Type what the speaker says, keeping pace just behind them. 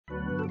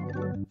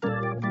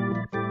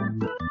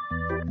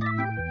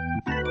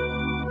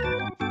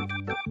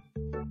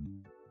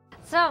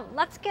So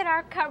let's get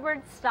our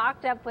cupboard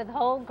stocked up with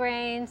whole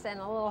grains and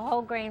a little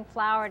whole grain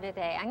flour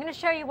today. I'm going to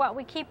show you what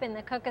we keep in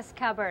the Cookus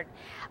cupboard.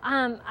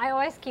 I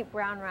always keep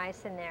brown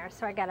rice in there,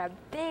 so I got a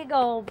big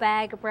old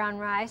bag of brown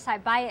rice. I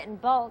buy it in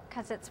bulk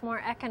because it's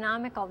more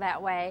economical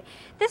that way.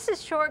 This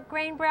is short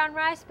grain brown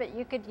rice, but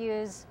you could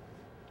use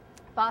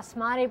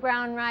basmati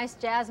brown rice,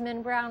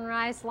 jasmine brown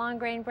rice, long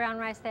grain brown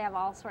rice. They have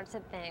all sorts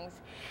of things.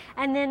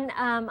 And then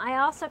I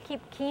also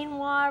keep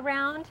quinoa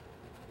around.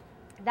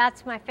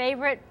 That's my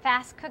favorite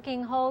fast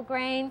cooking whole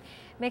grain.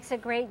 Makes a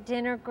great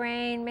dinner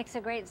grain, makes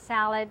a great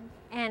salad,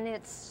 and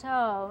it's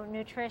so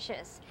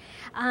nutritious.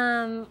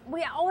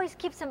 We always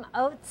keep some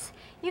oats.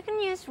 You can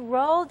use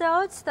rolled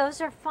oats,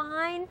 those are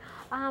fine.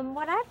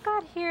 What I've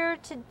got here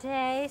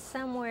today,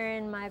 somewhere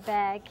in my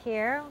bag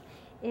here,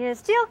 is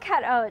steel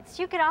cut oats.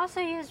 You could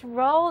also use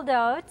rolled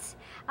oats,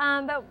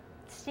 but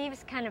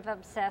Steve's kind of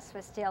obsessed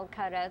with steel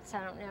cut oats.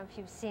 I don't know if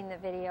you've seen the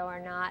video or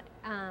not.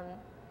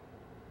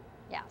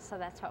 Yeah, so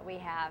that's what we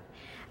have.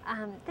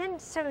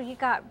 So you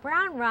got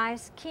brown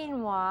rice,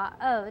 quinoa,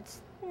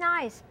 oats,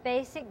 nice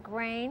basic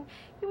grain.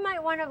 You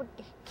might want to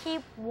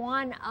keep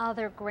one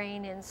other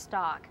grain in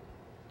stock.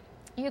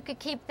 You could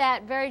keep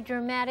that very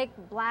dramatic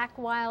black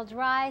wild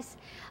rice,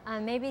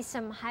 maybe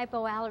some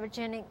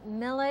hypoallergenic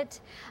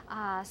millet,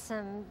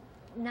 some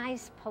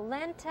nice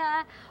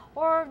polenta,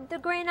 or the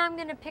grain I'm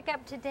going to pick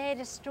up today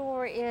to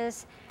store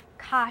is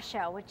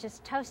kasha, which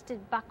is toasted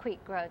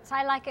buckwheat groats.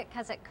 I like it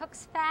because it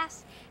cooks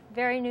fast,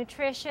 very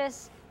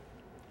nutritious,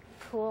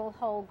 cool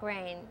whole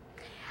grain.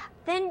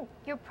 Then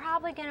you're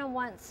probably going to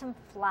want some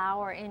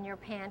flour in your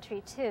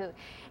pantry too.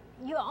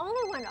 You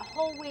only want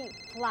whole wheat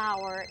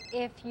flour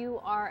if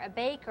you are a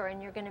baker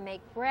and you're going to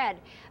make bread.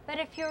 But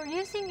if you're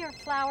using your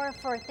flour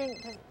for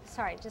things,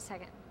 sorry, just a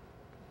second.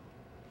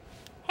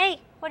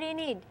 Hey, what do you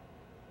need?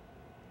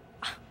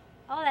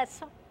 Oh,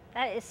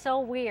 that is so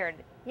weird.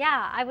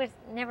 Yeah,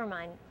 never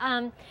mind.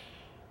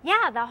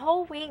 Yeah, the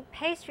whole wheat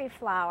pastry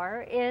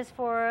flour is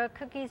for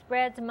cookies,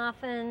 breads,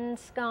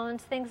 muffins,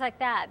 scones, things like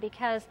that,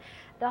 because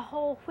the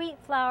whole wheat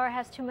flour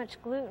has too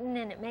much gluten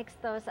and it makes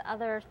those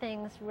other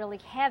things really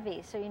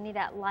heavy. So you need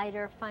that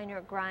lighter,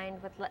 finer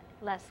grind with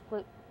less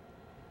gluten.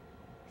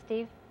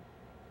 Steve?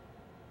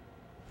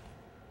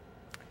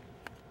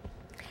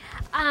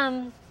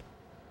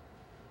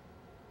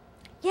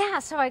 Yeah,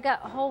 so I got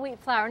whole wheat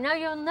flour. Now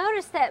you'll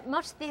notice that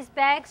most of these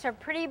bags are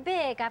pretty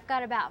big. I've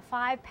got about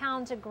 5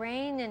 pounds of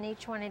grain in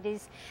each one of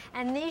these,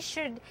 and these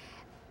should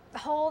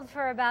hold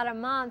for about a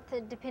month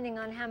depending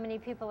on how many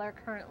people are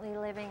currently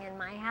living in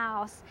my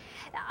house.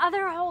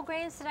 Other whole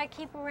grains that I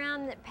keep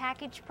around, that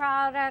packaged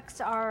products,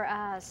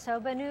 are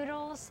soba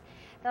noodles.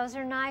 Those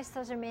are nice.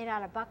 Those are made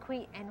out of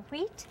buckwheat and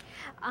wheat.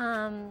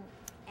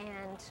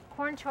 And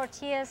corn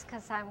tortillas,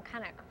 because I'm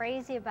kind of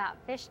crazy about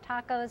fish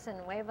tacos and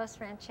huevos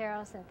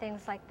rancheros and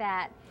things like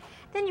that.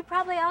 Then you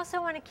probably also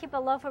want to keep a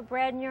loaf of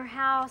bread in your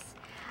house.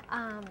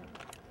 I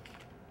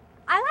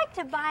like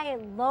to buy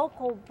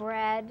local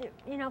bread,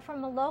 you know,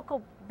 from a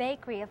local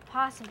bakery if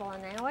possible,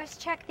 and I always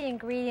check the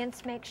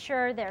ingredients, make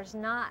sure there's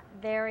not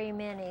very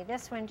many.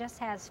 This one just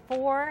has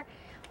 4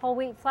 whole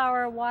wheat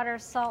flour, water,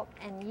 salt,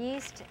 and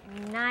yeast.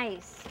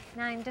 Nice.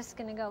 Now I'm just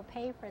going to go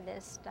pay for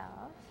this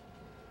stuff.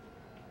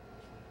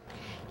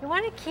 You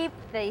want to keep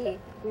the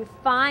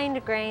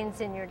refined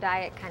grains in your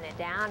diet kind of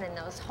down and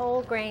those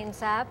whole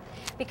grains up,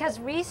 because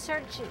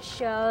research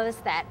shows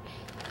that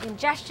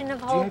ingestion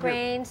of whole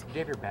grains... Do you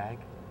have your bag?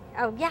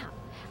 Oh, yeah.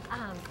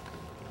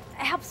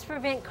 It helps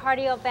prevent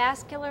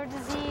cardiovascular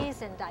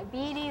disease and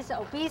diabetes,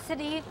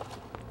 obesity,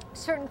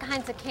 certain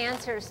kinds of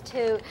cancers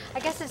too. I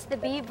guess it's the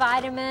B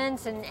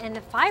vitamins and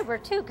the fiber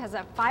too, because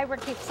the fiber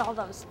keeps all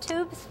those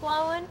tubes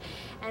flowing,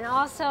 and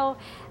also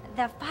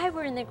the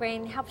fiber in the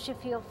grain helps you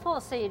feel full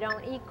so you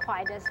don't eat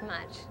quite as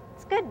much.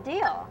 It's a good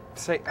deal.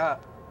 Say,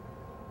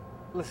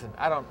 listen,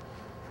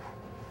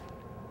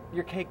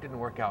 your cake didn't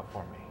work out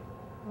for me.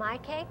 My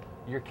cake?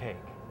 Your cake.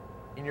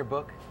 In your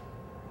book?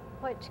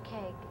 Which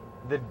cake?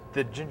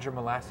 The ginger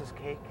molasses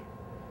cake.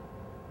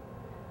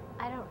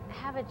 I don't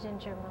have a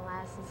ginger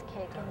molasses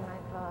cake in my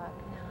book,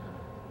 no.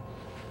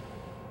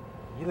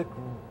 You look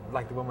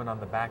like the woman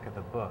on the back of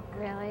the book.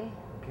 Really?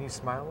 Can you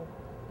smile?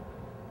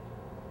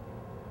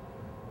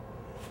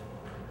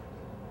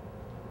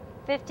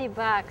 50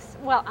 bucks,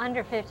 well,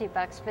 under 50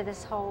 bucks for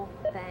this whole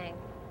thing.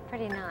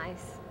 Pretty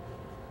nice.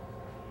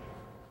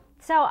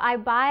 So I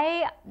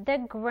buy the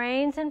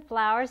grains and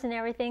flours and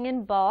everything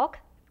in bulk,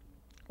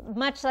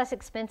 much less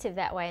expensive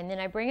that way, and then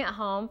I bring it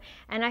home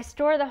and I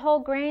store the whole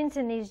grains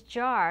in these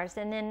jars,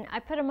 and then I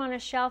put them on a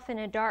shelf in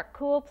a dark,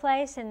 cool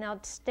place, and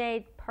they'll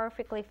stay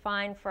perfectly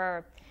fine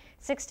for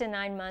 6 to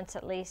 9 months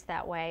at least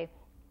that way.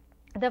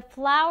 The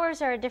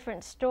flours are a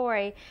different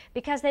story.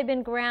 Because they've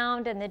been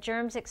ground and the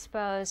germs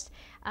exposed,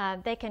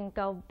 they can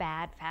go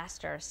bad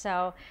faster.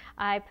 So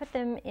I put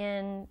them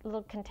in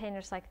little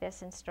containers like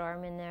this and store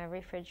them in the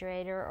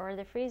refrigerator or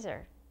the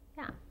freezer.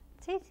 Yeah,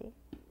 it's easy.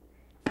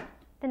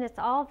 Then it's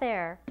all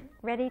there,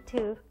 ready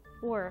to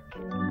work.